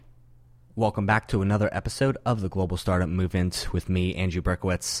Welcome back to another episode of the Global Startup Movement with me, Andrew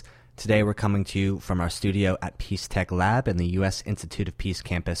Berkowitz. Today we're coming to you from our studio at Peace Tech Lab in the U.S. Institute of Peace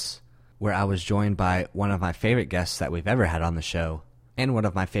campus, where I was joined by one of my favorite guests that we've ever had on the show, and one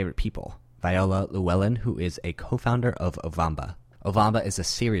of my favorite people, Viola Llewellyn, who is a co-founder of Ovamba. Ovamba is a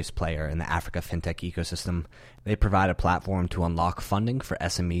serious player in the Africa Fintech ecosystem. They provide a platform to unlock funding for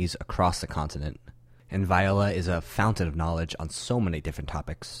SMEs across the continent. And Viola is a fountain of knowledge on so many different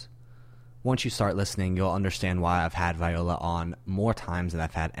topics. Once you start listening, you'll understand why I've had Viola on more times than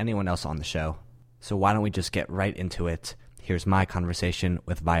I've had anyone else on the show. So why don't we just get right into it? Here's my conversation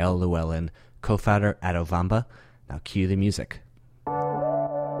with Viola Llewellyn, co-founder at Ovamba. Now cue the music.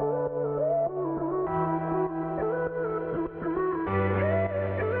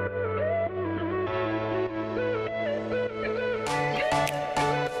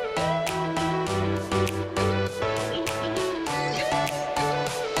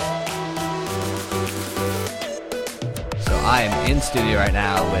 I am in studio right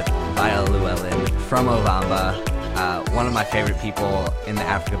now with Viola Llewellyn from Ovamba, one of my favorite people in the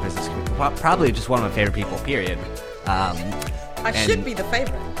Africa business community. Probably just one of my favorite people, period. I should be the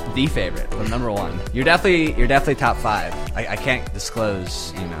favorite. The favorite, the number one. You're definitely top five. I can't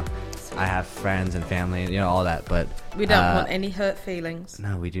disclose, I have friends and family, all that, but we don't want any hurt feelings.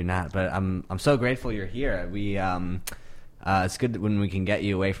 No, we do not. But I'm so grateful you're here. It's good when we can get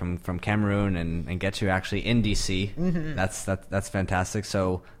you away from Cameroon and get you actually in DC. Mm-hmm. That's fantastic.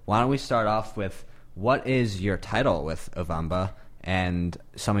 So why don't we start off with what is your title with Ovamba and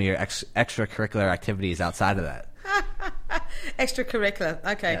some of your extracurricular activities outside of that? Extracurricular.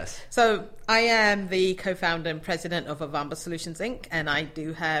 Okay. Yes. So I am the co-founder and president of Ovamba Solutions, Inc., and I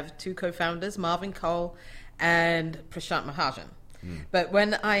do have two co-founders, Marvin Cole and Prashant Mahajan. Mm. But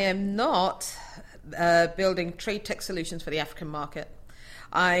when I am not building trade tech solutions for the African market,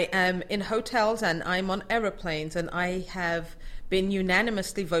 I am in hotels and I'm on aeroplanes, and I have been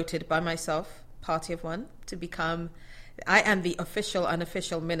unanimously voted by myself, party of one, to become, I am the official,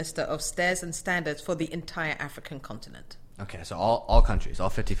 unofficial minister of stairs and standards for the entire African continent. Okay, so all countries, all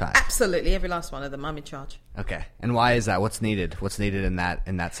 55. Absolutely, every last one of them, I'm in charge. Okay, and why is that? What's needed? What's needed in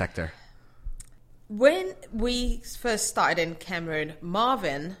that sector? When we first started in Cameroon,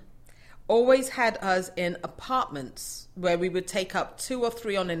 Marvin always had us in apartments where we would take up 2 or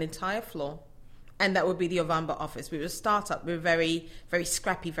 3 on an entire floor, and that would be the Ovamba office. We were a startup. We were very, very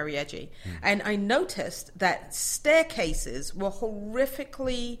scrappy, very edgy. Mm. And I noticed that staircases were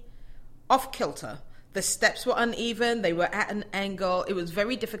horrifically off-kilter. The steps were uneven. They were at an angle. It was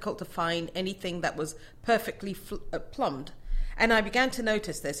very difficult to find anything that was perfectly plumbed. And I began to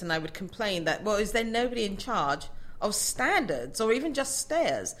notice this, and I would complain that, well, is there nobody in charge of standards or even just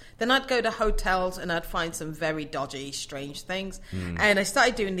stairs? Then I'd go to hotels and I'd find some very dodgy, strange things. And I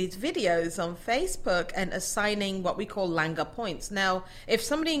started doing these videos on Facebook and assigning what we call Langa points. Now, if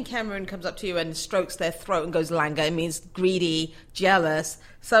somebody in Cameroon comes up to you and strokes their throat and goes Langa, it means greedy, jealous.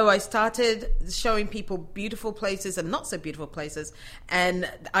 So I started showing people beautiful places and not so beautiful places,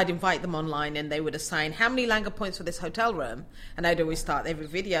 and I'd invite them online and they would assign how many Langa points for this hotel room. And I'd always start every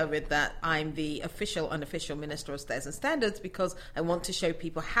video with that I'm the official, unofficial minister of stairs and standards, because I want to show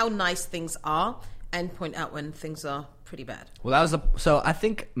people how nice things are and point out when things are pretty bad. Well, so I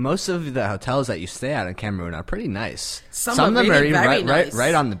think most of the hotels that you stay at in Cameroon are pretty nice. Some of them really, are even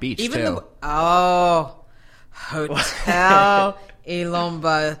right on the beach, even too. Hotel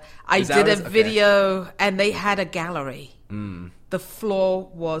Ilomba. I did a video and they had a gallery. Mm. The floor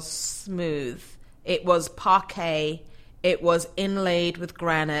was smooth. It was parquet. It was inlaid with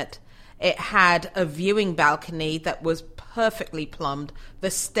granite. It had a viewing balcony that was perfectly plumbed. The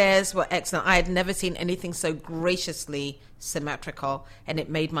stairs were excellent. I had never seen anything so graciously symmetrical, and it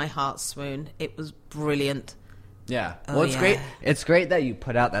made my heart swoon. It was brilliant. Yeah. Well, it's great. It's great that you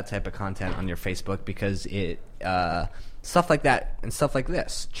put out that type of content on your Facebook, because it stuff like that and stuff like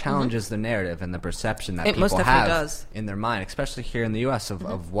this challenges the narrative and the perception that people have in their mind, especially here in the U.S.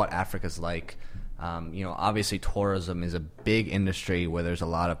 of what Africa's like. Obviously tourism is a big industry where there's a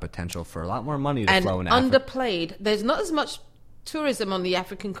lot of potential for a lot more money to flow in Africa. Underplayed. There's not as much tourism on the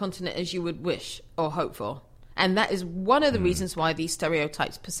African continent as you would wish or hope for. And that is one of the reasons why these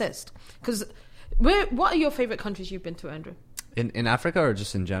stereotypes persist. Because what are your favorite countries you've been to, Andrew? In Africa or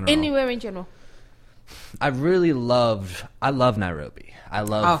just in general? Anywhere in general. I love Nairobi. I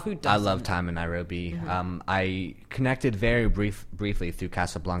love time in Nairobi. Mm-hmm. I connected very briefly through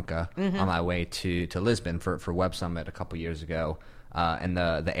Casablanca on my way to Lisbon for Web Summit a couple years ago. And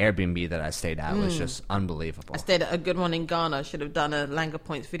the Airbnb that I stayed at was just unbelievable. I stayed at a good one in Ghana. I should have done a Langa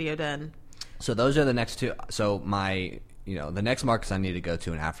Points video then. So those are the next two. So my the next markets I need to go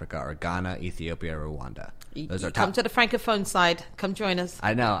to in Africa are Ghana, Ethiopia, Rwanda. Those are Come to the Francophone side. Come join us.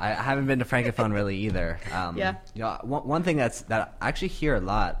 I know. I haven't been to Francophone really either. Yeah. One thing that I actually hear a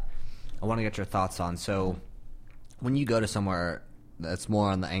lot, I want to get your thoughts on. So when you go to somewhere that's more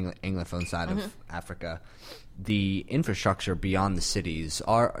on the Anglophone side of Africa, the infrastructure beyond the cities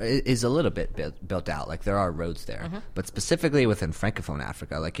is a little bit built out. Like there are roads there. But specifically within Francophone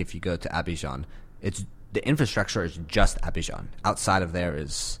Africa, like if you go to Abidjan, the infrastructure is just Abidjan. Outside of there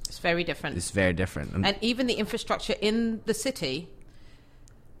it's very different. It's very different. And even the infrastructure in the city,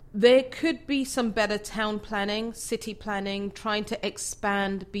 there could be some better town planning, city planning, trying to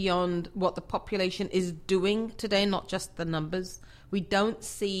expand beyond what the population is doing today, not just the numbers. We don't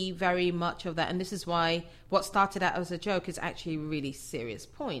see very much of that. And this is why what started out as a joke is actually a really serious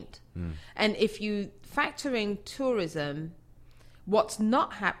point. And if you factor in tourism, what's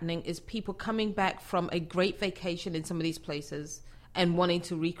not happening is people coming back from a great vacation in some of these places and wanting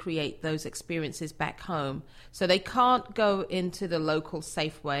to recreate those experiences back home. So they can't go into the local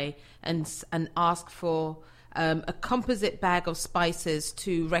Safeway and ask for a composite bag of spices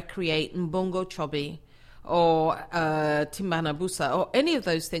to recreate mbongo chobi or timana busa or any of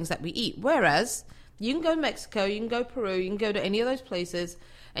those things that we eat. Whereas you can go to Mexico, you can go Peru, you can go to any of those places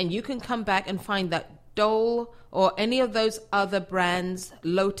and you can come back and find that Dole or any of those other brands,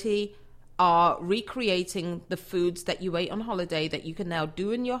 Loti, are recreating the foods that you ate on holiday that you can now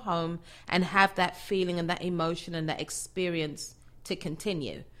do in your home and have that feeling and that emotion and that experience to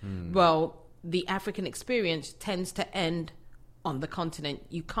continue. Well, the African experience tends to end on the continent.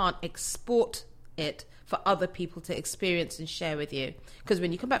 You can't export it for other people to experience and share with you. Because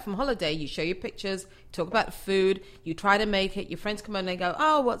when you come back from holiday, you show your pictures, talk about the food, you try to make it, your friends come on and they go,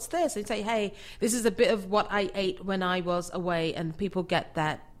 oh, what's this? And you say, hey, this is a bit of what I ate when I was away, and people get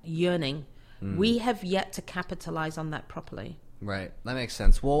that yearning. We have yet to capitalize on that properly. Right. That makes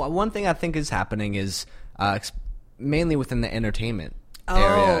sense. Well, one thing I think is happening is mainly within the entertainment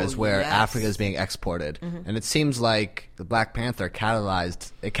area is where Africa is being exported. And it seems like the Black Panther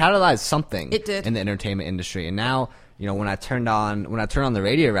catalyzed something in the entertainment industry. And now, when I turn on the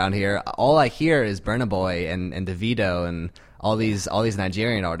radio around here, all I hear is Burna Boy and Davido and all these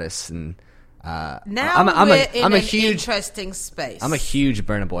Nigerian artists. And we're in an interesting space. I'm a huge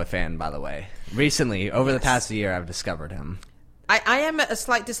Burna Boy fan, by the way. Recently, over the past year, I've discovered him. I am at a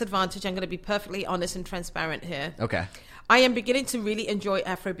slight disadvantage. I'm going to be perfectly honest and transparent here. Okay. I am beginning to really enjoy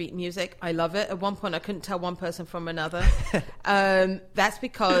Afrobeat music. I love it. At one point, I couldn't tell one person from another. That's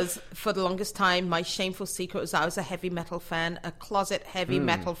because for the longest time, my shameful secret was I was a heavy metal fan, a closet heavy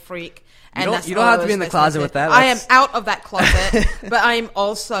metal freak. And you don't have to be in the closet with that. I am out of that closet. But I'm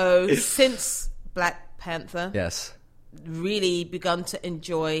also, since Black Panther, really begun to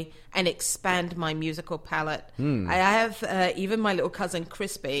enjoy and expand my musical palette. I have even my little cousin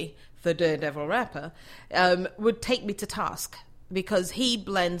Crispy, the Daredevil rapper, would take me to task because he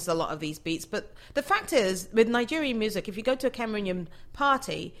blends a lot of these beats. But the fact is, with Nigerian music, if you go to a Cameroonian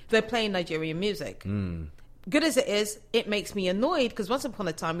party, they're playing Nigerian music. Good as it is, it makes me annoyed because once upon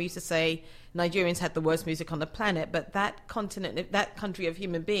a time we used to say Nigerians had the worst music on the planet, but that continent, that country of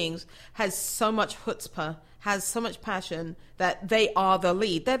human beings has so much chutzpah, has so much passion that they are the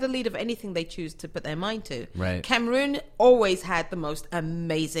lead. They're the lead of anything they choose to put their mind to. Right. Cameroon always had the most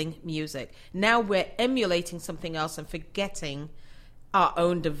amazing music. Now we're emulating something else and forgetting our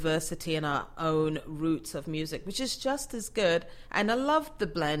own diversity and our own roots of music, which is just as good. And I love the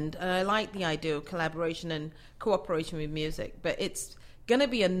blend, and I like the idea of collaboration and cooperation with music. But it's going to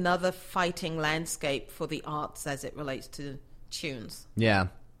be another fighting landscape for the arts as it relates to tunes. Yeah.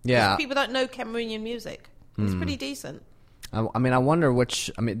 People don't know Cameroonian music. It's pretty decent. I mean, I wonder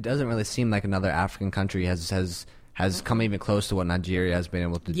it doesn't really seem like another African country has come even close to what Nigeria has been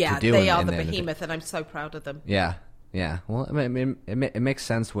able to do. Yeah, they are the behemoth, and I'm so proud of them. Yeah. Well, I mean, it makes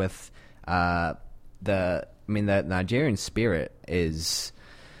sense with the Nigerian spirit is.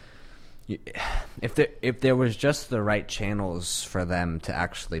 If there was just the right channels for them to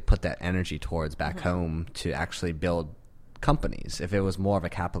actually put that energy towards back home to actually build companies, if it was more of a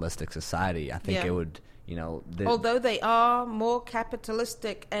capitalistic society, I think it would. Although they are more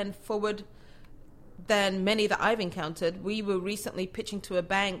capitalistic and forward than many that I've encountered, we were recently pitching to a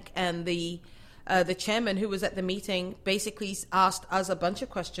bank, and the chairman who was at the meeting basically asked us a bunch of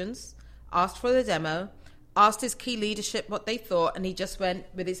questions, asked for the demo, asked his key leadership what they thought, and he just went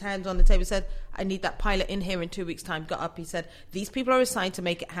with his hands on the table, said, I need that pilot in here in 2 weeks' time. Got up, he said, these people are assigned to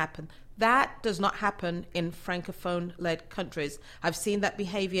make it happen. That does not happen in Francophone-led countries. I've seen that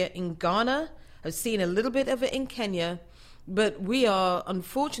behavior in Ghana. I've seen a little bit of it in Kenya. But we are,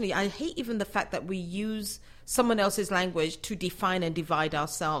 unfortunately, I hate even the fact that we use someone else's language to define and divide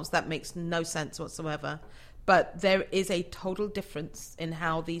ourselves. That makes no sense whatsoever. But there is a total difference in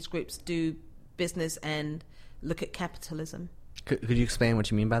how these groups do business and look at capitalism. Could you explain what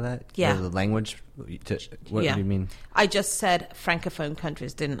you mean by that? Yeah. The language? What do you mean? I just said Francophone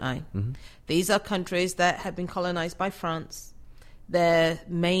countries, didn't I? Mm-hmm. These are countries that have been colonized by France. Their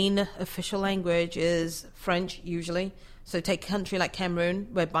main official language is French, usually. So take a country like Cameroon,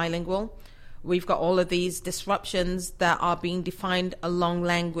 we're bilingual. We've got all of these disruptions that are being defined along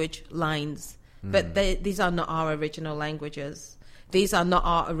language lines. But these are not our original languages. These are not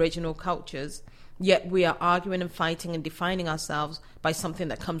our original cultures. Yet we are arguing and fighting and defining ourselves by something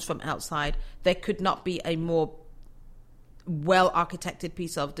that comes from outside. There could not be a more well-architected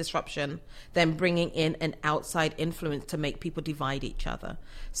piece of disruption than bringing in an outside influence to make people divide each other.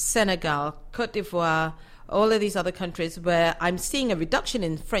 Senegal, Cote d'Ivoire, all of these other countries where I'm seeing a reduction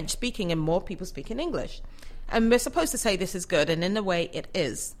in French speaking and more people speaking English. And we're supposed to say this is good, and in a way it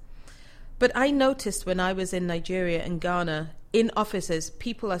is. But I noticed when I was in Nigeria and Ghana, in offices,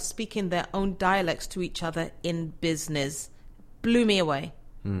 people are speaking their own dialects to each other in business. Blew me away.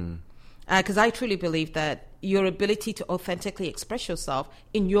 Because I truly believe that your ability to authentically express yourself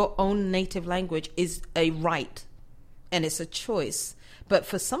in your own native language is a right, and it's a choice. But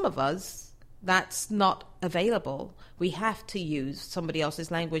for some of us, that's not available. We have to use somebody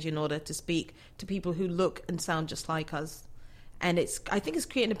else's language in order to speak to people who look and sound just like us. And I think it's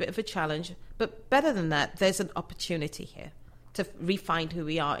creating a bit of a challenge. But better than that, there's an opportunity here to refine who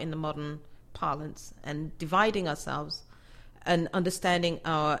we are in the modern parlance, and dividing ourselves and understanding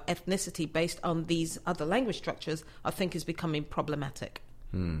our ethnicity based on these other language structures, I think is becoming problematic.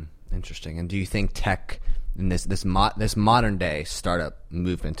 Interesting. And do you think tech in this modern day startup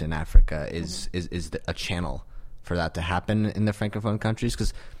movement in Africa is a channel for that to happen in the Francophone countries?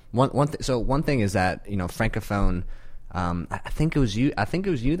 Because one thing is that, you know, Francophone. I think it was you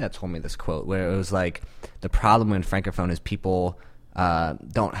that told me this quote where it was like the problem in Francophone is people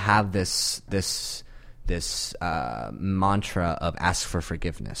don't have this mantra of ask for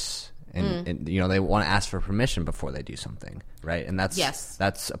forgiveness, and you know, they want to ask for permission before they do something, right? And that's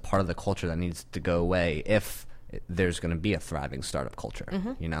a part of the culture that needs to go away if there's going to be a thriving startup culture.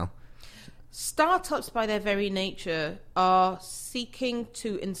 You know, startups by their very nature are seeking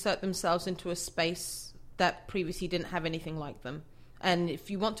to insert themselves into a space that previously didn't have anything like them. And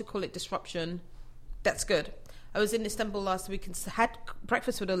if you want to call it disruption, that's good. I was in Istanbul last week and had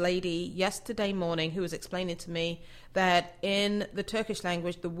breakfast with a lady yesterday morning who was explaining to me that in the Turkish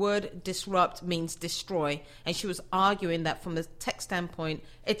language, the word disrupt means destroy. And she was arguing that from the tech standpoint,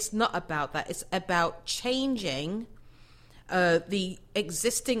 it's not about that. It's about changing the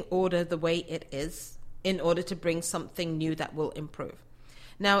existing order the way it is in order to bring something new that will improve.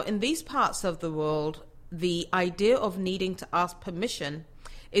 Now, in these parts of the world, the idea of needing to ask permission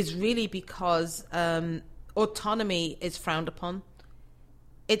is really because autonomy is frowned upon.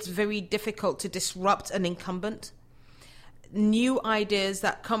 It's very difficult to disrupt an incumbent. New ideas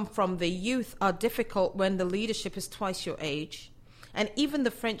that come from the youth are difficult when the leadership is twice your age. And even the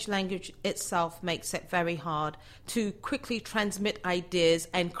French language itself makes it very hard to quickly transmit ideas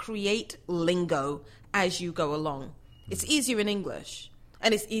and create lingo as you go along. It's easier in English,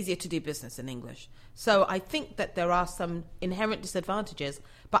 and it's easier to do business in English. So I think that there are some inherent disadvantages,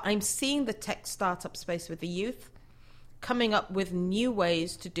 but I'm seeing the tech startup space with the youth coming up with new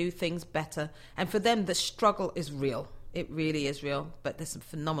ways to do things better. And for them, the struggle is real. It really is real, but there's some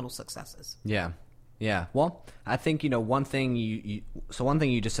phenomenal successes. Yeah. Yeah. Well, I think, you know, one thing you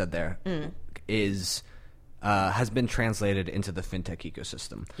just said there is has been translated into the fintech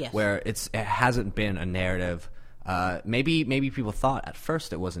ecosystem, where it hasn't been a narrative. Maybe people thought at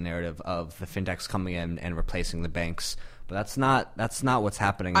first it was a narrative of the fintechs coming in and replacing the banks, but that's not what's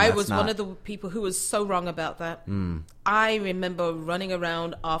happening. I was one of the people who was so wrong about that. I remember running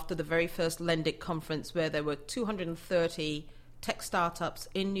around after the very first Lend It conference where there were 230 tech startups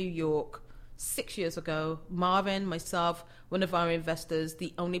in New York 6 years ago. Marvin, myself, one of our investors,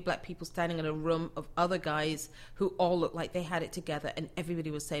 the only black people standing in a room of other guys who all looked like they had it together, and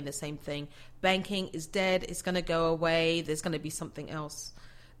everybody was saying the same thing. Banking is dead. It's going to go away. There's going to be something else.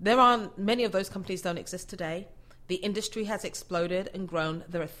 Many of those companies don't exist today. The industry has exploded and grown.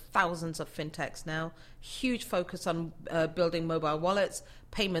 There are thousands of fintechs now. Huge focus on building mobile wallets,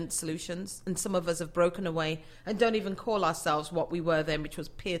 payment solutions, and some of us have broken away and don't even call ourselves what we were then, which was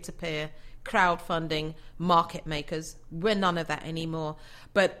peer-to-peer, crowdfunding, market makers. We're none of that anymore.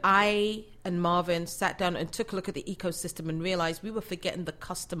 But I and Marvin sat down and took a look at the ecosystem and realized we were forgetting the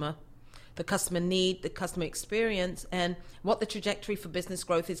customer. the customer need, the customer experience, and what the trajectory for business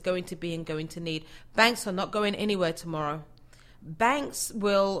growth is going to be and going to need. Banks are not going anywhere tomorrow. Banks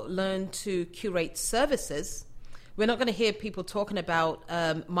will learn to curate services. We're not going to hear people talking about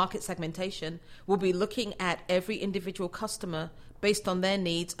market segmentation. We'll be looking at every individual customer based on their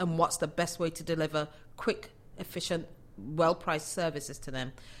needs and what's the best way to deliver quick, efficient, well-priced services to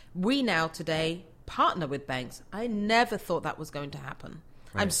them. We now today partner with banks. I never thought that was going to happen.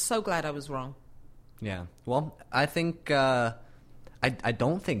 Right. I'm so glad I was wrong. Yeah. Well, I think I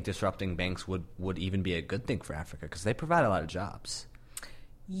don't think disrupting banks would even be a good thing for Africa because they provide a lot of jobs.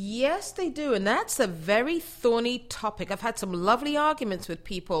 Yes, they do. And that's a very thorny topic. I've had some lovely arguments with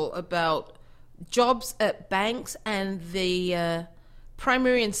people about jobs at banks and the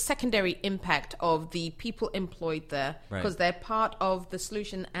primary and secondary impact of the people employed there, because they're part of the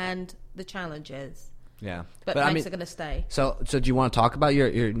solution and the challenges. Yeah, but banks are going to stay. So do you want to talk about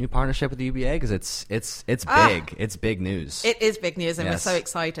your new partnership with the UBA? Because it's big. It's big news. It is big news, and We're so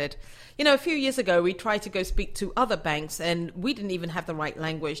excited. You know, a few years ago, we tried to go speak to other banks, and we didn't even have the right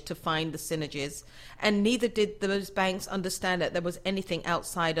language to find the synergies. And neither did those banks understand that there was anything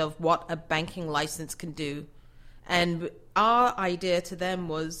outside of what a banking license can do. And our idea to them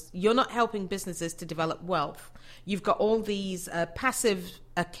was, you're not helping businesses to develop wealth. You've got all these passive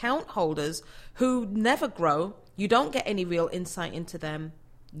account holders who never grow. You don't get any real insight into them.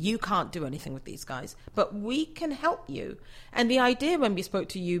 You can't do anything with these guys, but we can help you. And the idea when we spoke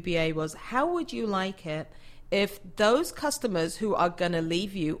to UBA was, how would you like it if those customers who are going to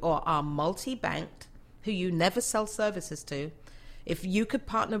leave you or are multi-banked, who you never sell services to, if you could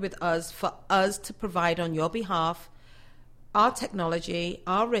partner with us for us to provide on your behalf our technology,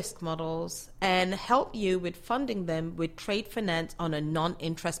 our risk models, and help you with funding them with trade finance on a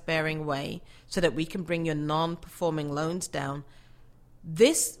non-interest bearing way so that we can bring your non-performing loans down.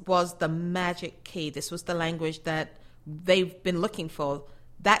 This was the magic key. This was the language that they've been looking for.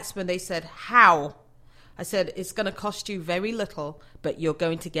 That's when they said, how? I said, it's going to cost you very little, but you're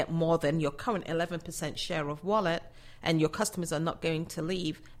going to get more than your current 11% share of wallet, and your customers are not going to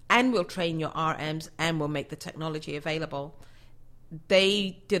leave, and we'll train your RMs, and we'll make the technology available.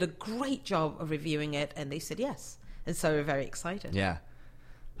 They did a great job of reviewing it, and they said yes. And so we're very excited. Yeah.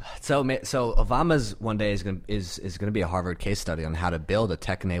 So Ovamba's one day is going to be a Harvard case study on how to build a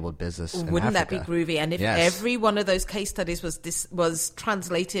tech-enabled business in Wouldn't Africa. That be groovy? And if every one of those case studies was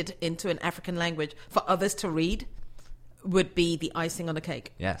translated into an African language for others to read, would be the icing on the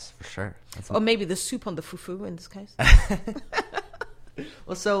cake. Yes, for sure. Or maybe the soup on the fufu in this case.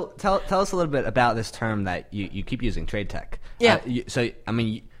 Well, so tell us a little bit about this term that you keep using, trade tech. Yeah.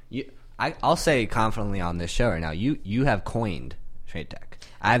 I'll say confidently on this show right now, you have coined trade tech.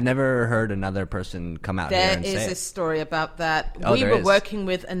 I've never heard another person come out here and say it. There is a story about that. Oh, we were working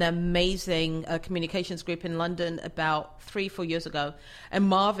with an amazing communications group in London about 3-4 years ago, and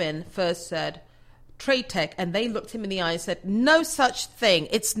Marvin first said, trade tech, and they looked him in the eye and said, no such thing.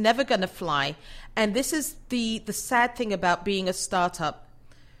 It's never going to fly. And this is the sad thing about being a startup.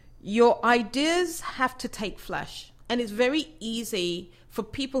 Your ideas have to take flesh. And it's very easy for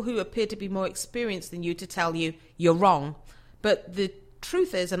people who appear to be more experienced than you to tell you you're wrong. But the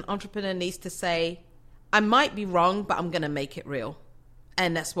truth is, an entrepreneur needs to say, I might be wrong, but I'm going to make it real.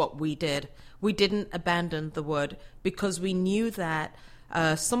 And that's what we did. We didn't abandon the word because we knew that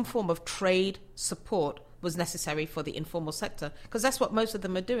some form of trade support was necessary for the informal sector, because that's what most of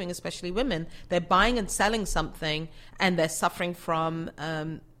them are doing, especially women. They're buying and selling something, and they're suffering from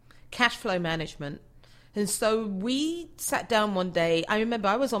cash flow management. And so we sat down one day. I remember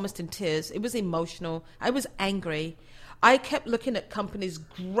I was almost in tears. It was emotional. I was angry. I kept looking at companies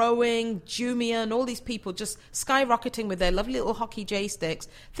growing, Jumia and all these people just skyrocketing with their lovely little hockey J-sticks,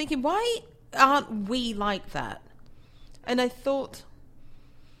 thinking, why aren't we like that? And I thought,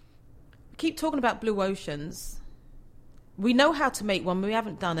 keep talking about blue oceans. We know how to make one, but we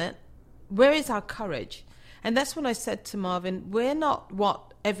haven't done it. Where is our courage? And that's when I said to Marvin, we're not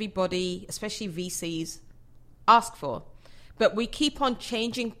what everybody, especially VCs, ask for. But we keep on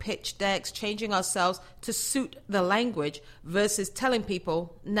changing pitch decks, changing ourselves to suit the language versus telling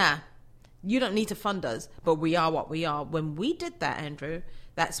people, nah, you don't need to fund us, but we are what we are. When we did that, Andrew,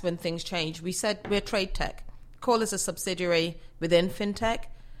 that's when things changed. We said we're trade tech. Call us a subsidiary within fintech,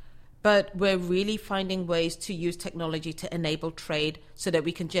 but we're really finding ways to use technology to enable trade so that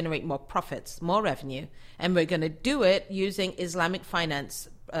we can generate more profits, more revenue. And we're going to do it using Islamic finance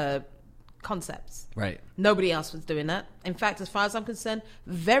concepts. Right. Nobody else was doing that. In fact, as far as I'm concerned,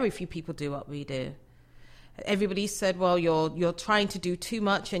 very few people do what we do. Everybody said, well, you're trying to do too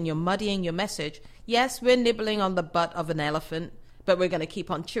much and you're muddying your message. Yes, we're nibbling on the butt of an elephant, but we're going to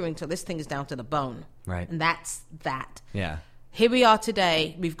keep on chewing till this thing is down to the bone. Right. And that's that. Yeah. Here we are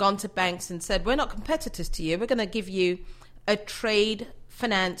today. We've gone to banks and said, we're not competitors to you. We're going to give you a trade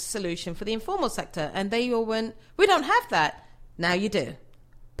finance solution for the informal sector. And they all went, we don't have that. Now you do.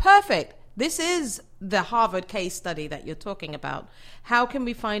 Perfect. This is the Harvard case study that you're talking about. How can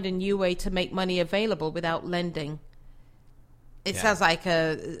we find a new way to make money available without lending? It sounds like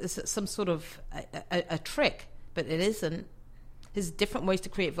some sort of a trick, but it isn't. There's different ways to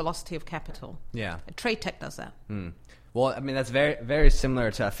create velocity of capital. Yeah. Trade tech does that. Well, I mean, that's very, very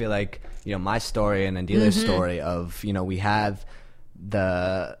similar to, I feel like, my story and Andila's story of, we have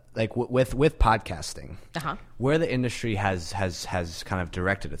with podcasting, where the industry has kind of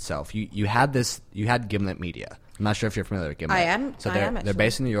directed itself. You had Gimlet Media. I'm not sure if you're familiar with Gimlet. I am. So they're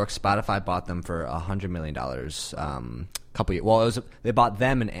based in New York. Spotify bought them for $100 million. Couple years. Well, they bought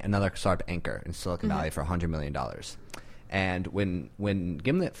them and another startup, Anchor, in Silicon Valley for $100 million. And when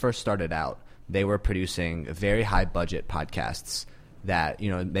Gimlet first started out, they were producing very high budget podcasts that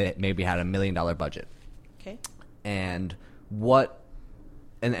they maybe had $1 million budget. Okay. And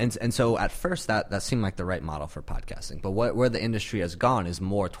so at first that seemed like the right model for podcasting. But where the industry has gone is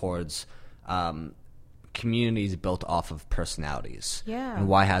more towards communities built off of personalities. Yeah. And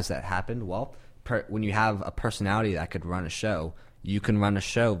why has that happened? Well, when you have a personality that could run a show, you can run a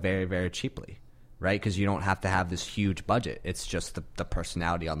show very, very cheaply, right? Because you don't have to have this huge budget. It's just the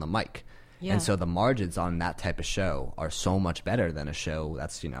personality on the mic. Yeah. And so the margins on that type of show are so much better than a show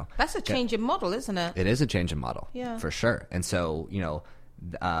that's, That's a change in model, isn't it? It is a change in model, for sure. And so,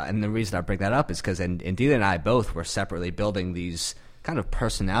 and the reason I bring that up is because Andila and I both were separately building these kind of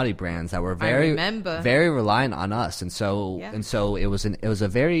personality brands that were very reliant on us. And so it was an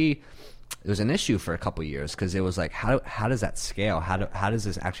issue for a couple of years because it was like, how does that scale? How does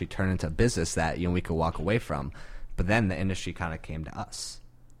this actually turn into a business that we could walk away from? But then the industry kind of came to us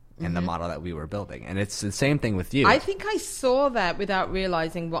and the model that we were building. And it's the same thing with you. I think I saw that without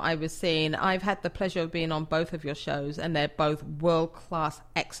realizing what I was seeing. I've had the pleasure of being on both of your shows, and they're both world-class,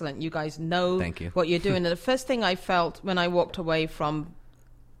 excellent. You guys know what you're doing. And the first thing I felt when I walked away from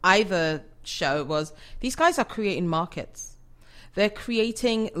either show was these guys are creating markets. They're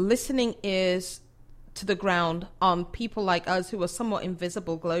creating listening ears to the ground on people like us who are somewhat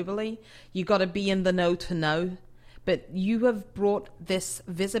invisible globally. You got to be in the know to know. But you have brought this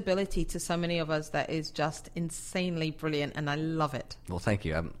visibility to so many of us that is just insanely brilliant, and I love it. Well, thank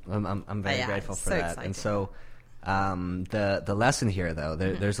you. I'm very grateful for that. Exciting. And so the lesson here, though,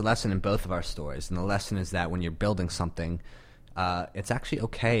 there's a lesson in both of our stories, and the lesson is that when you're building something, it's actually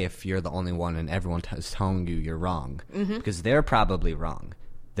okay if you're the only one and everyone is telling you you're wrong, because they're probably wrong.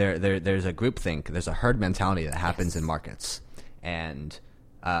 There's a groupthink, there's a herd mentality that happens in markets, and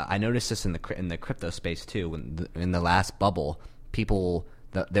I noticed this in the crypto space too. In the last bubble,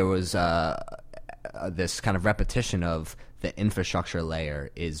 there was this kind of repetition of the infrastructure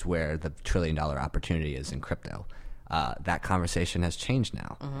layer is where the $1 trillion opportunity is in crypto. That conversation has changed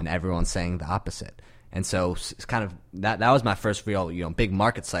now, and everyone's saying the opposite. And so it's kind of that was my first real big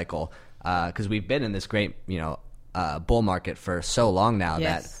market cycle, because we've been in this great bull market for so long now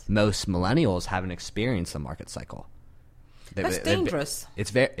that most millennials haven't experienced the market cycle. That's dangerous.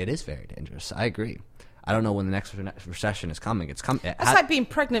 It is very dangerous. I agree. I don't know when the next recession is coming. It's coming. That's like being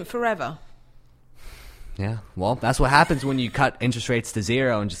pregnant forever. Yeah. Well, that's what happens when you cut interest rates to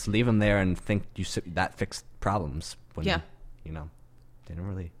zero and just leave them there and think that fixed problems. When didn't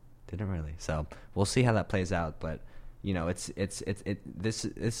really. So we'll see how that plays out. But this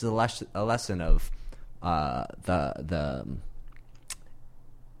is a lesson of the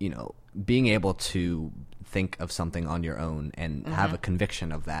being able to think of something on your own and have a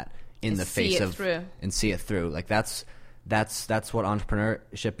conviction of that in the face of and see it through. Like that's what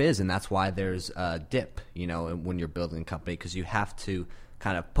entrepreneurship is, and that's why there's a dip, when you're building a company, because you have to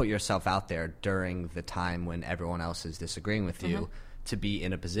kind of put yourself out there during the time when everyone else is disagreeing with you to be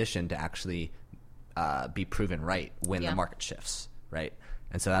in a position to actually be proven right when the market shifts, right?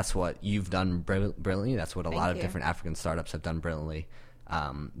 And so that's what you've done brilliantly. That's what a lot of different African startups have done brilliantly.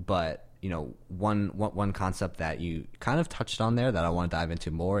 But one concept that you kind of touched on there that I want to dive into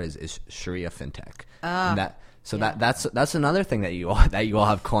more is Sharia Fintech. That's another thing that you all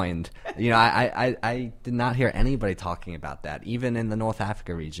have coined. I did not hear anybody talking about that, even in the North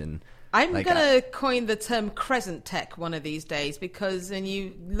Africa region. I'm gonna coin the term crescent tech one of these days, because when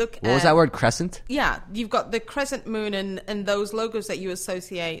you look what was that word, crescent? Yeah, you've got the crescent moon and those logos that you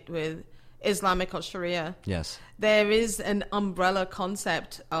associate with Islamic or Sharia. Yes. There is an umbrella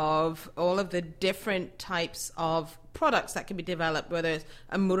concept of all of the different types of products that can be developed, whether it's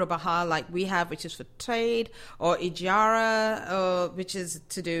a murabaha like we have, which is for trade, or ijara, which is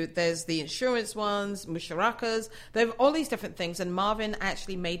to do, there's the insurance ones, musharakas, there are all these different things. And Marvin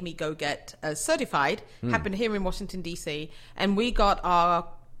actually made me go get certified, happened here in Washington, D.C., and we got our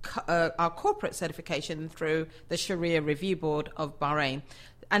corporate certification through the Sharia Review Board of Bahrain.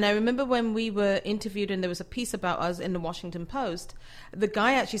 And I remember when we were interviewed and there was a piece about us in the Washington Post, the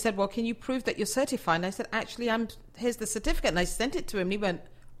guy actually said, well, can you prove that you're certified? And I said, actually, here's the certificate. And I sent it to him and he went,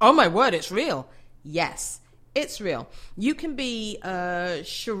 oh my word, it's real. Yes, it's real. You can be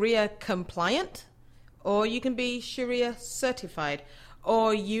Sharia compliant, or you can be Sharia certified,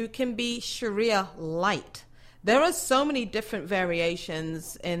 or you can be Sharia light. There are so many different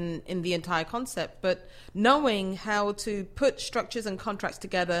variations in the entire concept, but knowing how to put structures and contracts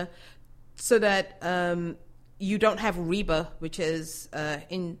together so that you don't have riba, which is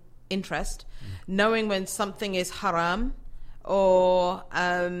interest, knowing when something is haram or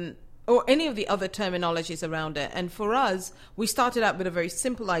any of the other terminologies around it. And for us, we started out with a very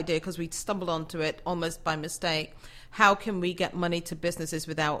simple idea because we stumbled onto it almost by mistake. How can we get money to businesses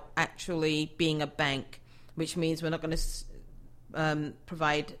without actually being a bank? Which means we're not going to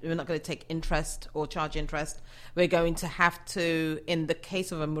we're not going to take interest or charge interest. We're going to have to, in the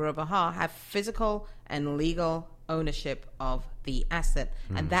case of a murabaha, have physical and legal ownership of the asset.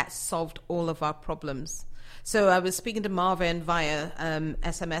 And that solved all of our problems. So I was speaking to Marvin via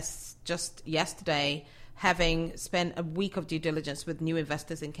SMS just yesterday, having spent a week of due diligence with new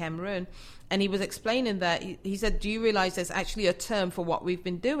investors in Cameroon. And he was explaining that, he said, do you realize there's actually a term for what we've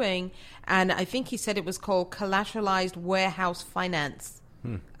been doing? And I think he said it was called collateralized warehouse finance.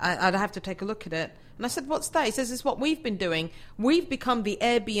 I'd have to take a look at it. And I said, what's that? He says, it's what we've been doing. We've become the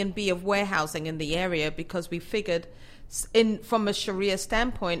Airbnb of warehousing in the area because we figured from a Sharia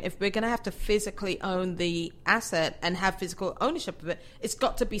standpoint, if we're going to have to physically own the asset and have physical ownership of it, it's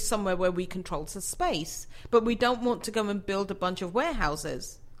got to be somewhere where we control the space. But we don't want to go and build a bunch of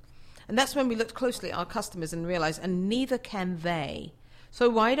warehouses. And that's when we looked closely at our customers and realized, and neither can they. So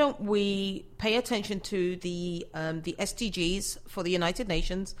why don't we pay attention to the SDGs for the United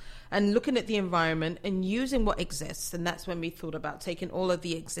Nations and looking at the environment and using what exists? And that's when we thought about taking all of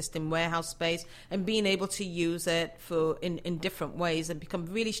the existing warehouse space and being able to use it for in different ways and become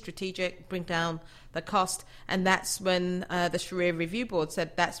really strategic, bring down the cost. And that's when the Sharia Review Board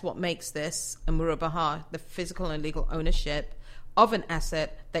said that's what makes this a murabaha, the physical and legal ownership of an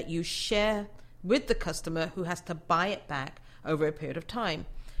asset that you share with the customer who has to buy it back over a period of time.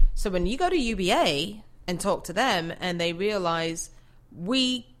 So when you go to UBA and talk to them and they realize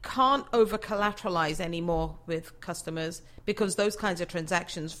we can't over collateralize anymore with customers because those kinds of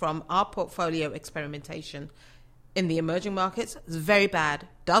transactions from our portfolio experimentation in the emerging markets is very bad,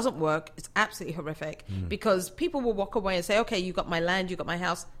 doesn't work, it's absolutely horrific because people will walk away and say, okay, you got my land, you got my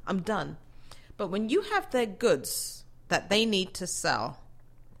house, I'm done. But when you have their goods that they need to sell,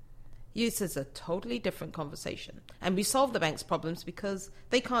 this is a totally different conversation. And we solve the bank's problems because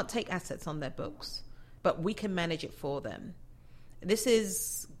they can't take assets on their books, but we can manage it for them. This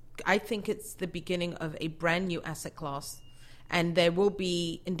is, I think it's the beginning of a brand new asset class. And there will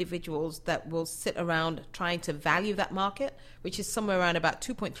be individuals that will sit around trying to value that market, which is somewhere around about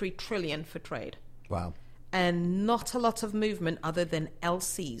 2.3 trillion for trade. Wow. And not a lot of movement other than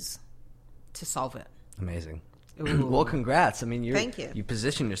LCs to solve it. Amazing. Ooh. Well, congrats. I mean, Thank you. You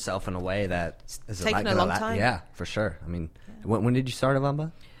position yourself in a way that is taken a long time. Yeah, for sure. I mean, when did you start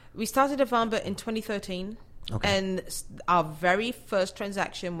Ovamba? We started Ovamba in 2013. Okay. And our very first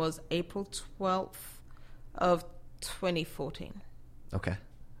transaction was April 12th of 2014. Okay.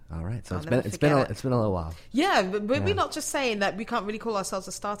 All right. So I'll it's been a little while. Yeah, but we're not just saying that we can't really call ourselves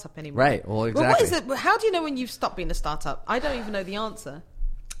a startup anymore. Right. Well, exactly. Well, what is it? How do you know when you've stopped being a startup? I don't even know the answer.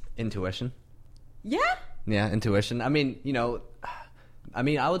 Intuition. Yeah? Yeah, intuition. I mean,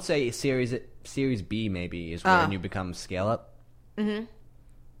 I would say Series B maybe is when you become scale up. Mm-hmm.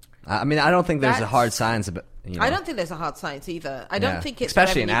 I mean, I don't think there's a hard science about. I don't think there's a hard science either. I don't think it's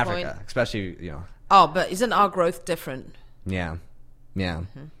especially in Africa, especially. Oh, but isn't our growth different? Yeah.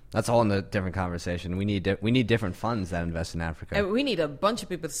 Mm-hmm. That's a whole different conversation. We need different funds that invest in Africa. And we need a bunch of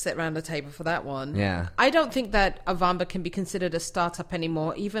people to sit around the table for that one. Yeah. I don't think that Ovamba can be considered a startup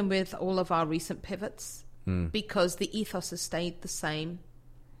anymore, even with all of our recent pivots, because the ethos has stayed the same.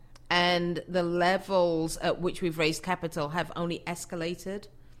 And the levels at which we've raised capital have only escalated.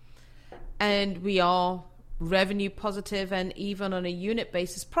 And we are revenue positive and even on a unit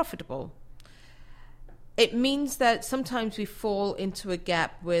basis profitable. it means that sometimes we fall into a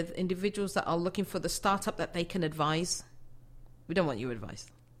gap with individuals that are looking for the startup that they can advise. We don't want your advice.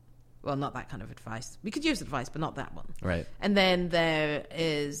 Well, not that kind of advice. We could use advice, but not that one. Right. And then there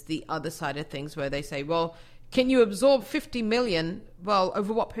is the other side of things where they say, well, can you absorb 50 million? Well,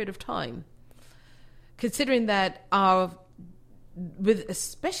 over what period of time? Considering that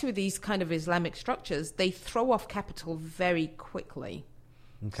especially with these kind of Islamic structures, they throw off capital very quickly.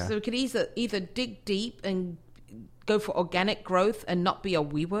 Okay. So we could either dig deep and go for organic growth and not be a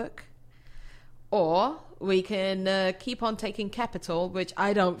WeWork, or we can keep on taking capital, which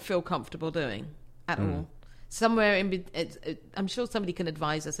I don't feel comfortable doing at all. Somewhere I'm sure somebody can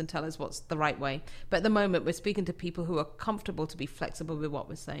advise us and tell us what's the right way. But at the moment, we're speaking to people who are comfortable to be flexible with what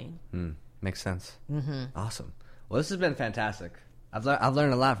we're saying. Makes sense. Awesome. Well, this has been fantastic. I've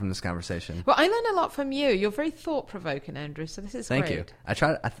learned a lot from this conversation. Well, I learned a lot from you. You're very thought-provoking, Andrew, so this is great. Thank you. I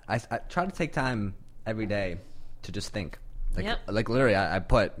try to take time every day to just think. Like literally, I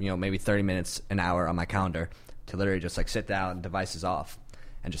put, maybe 30 minutes, an hour on my calendar to literally just like sit down, devices off,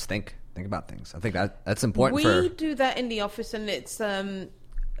 and just think about things. I think that's important. We do that in the office, and it's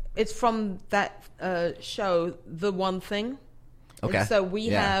from that show, The One Thing. Okay. And so we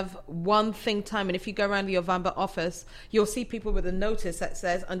have one thing time, and if you go around the Ovamba office, you'll see people with a notice that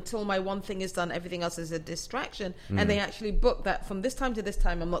says, until my one thing is done, everything else is a distraction. And they actually book that from this time to this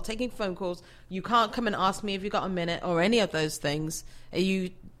time. I'm not taking phone calls. You can't come and ask me if you've got a minute or any of those things. You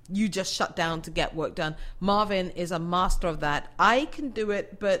just shut down to get work done. Marvin is a master of that. I can do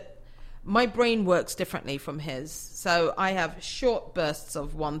it, but my brain works differently from his. So I have short bursts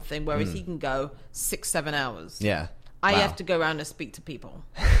of one thing, whereas he can go 6-7 hours. Yeah. I have to go around and speak to people.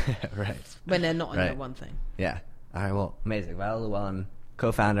 Right. When they're not on their one thing. Yeah. All right. Well, amazing. Viola Llewellyn,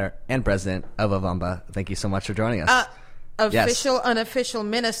 co-founder and president of Ovamba. Thank you so much for joining us. Unofficial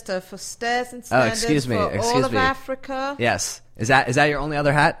minister for stairs and standards for all of Africa. Yes. Is that your only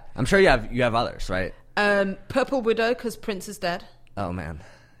other hat? I'm sure you have others, right? Purple Widow, because Prince is dead. Oh, man.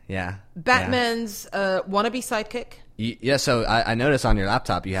 Yeah. Batman's wannabe sidekick. Yeah, so I noticed on your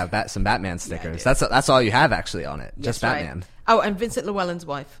laptop you have some Batman stickers. That's all you have actually on it, just Batman. Right. Oh, and Vincent Llewellyn's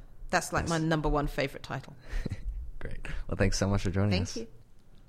wife. That's like my number one favorite title. Great. Well, thanks so much for joining us. Thank you.